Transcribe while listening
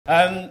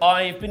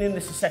I've been in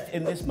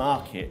this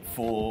market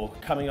for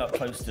coming up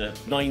close to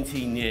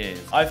 19 years.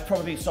 I've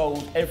probably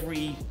sold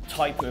every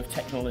type of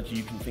technology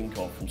you can think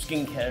of, from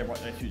skincare right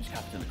the way through to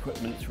capital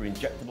equipment, through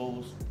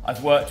injectables.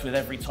 I've worked with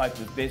every type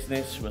of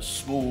business, from a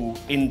small,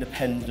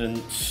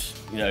 independent,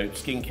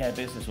 skincare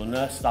business or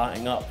nurse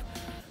starting up,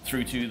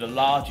 through to the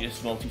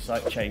largest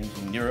multi-site chains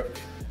in Europe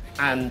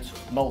and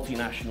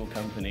multinational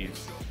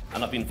companies.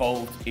 And I've been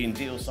involved in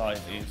deal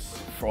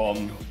sizes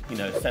from,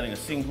 selling a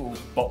single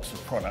box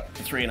of product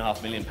to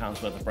 £3.5 million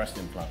worth of breast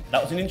implant.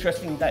 That was an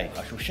interesting day.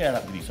 I shall share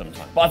that with you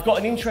sometime. But I've got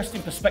an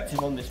interesting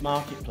perspective on this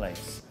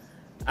marketplace,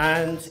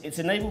 and it's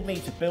enabled me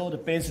to build a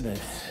business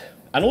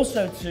and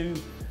also to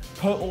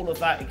put all of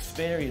that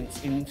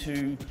experience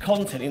into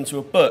content, into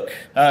a book.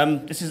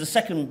 This is the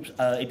second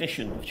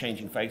edition of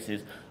Changing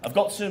Faces. I've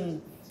got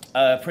some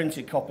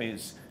printed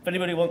copies. If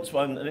anybody wants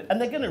one,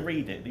 and they're going to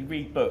read it, they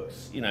read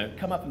books,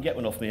 come up and get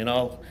one off me, and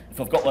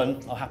if I've got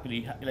one, I'll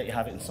happily let you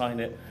have it and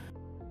sign it.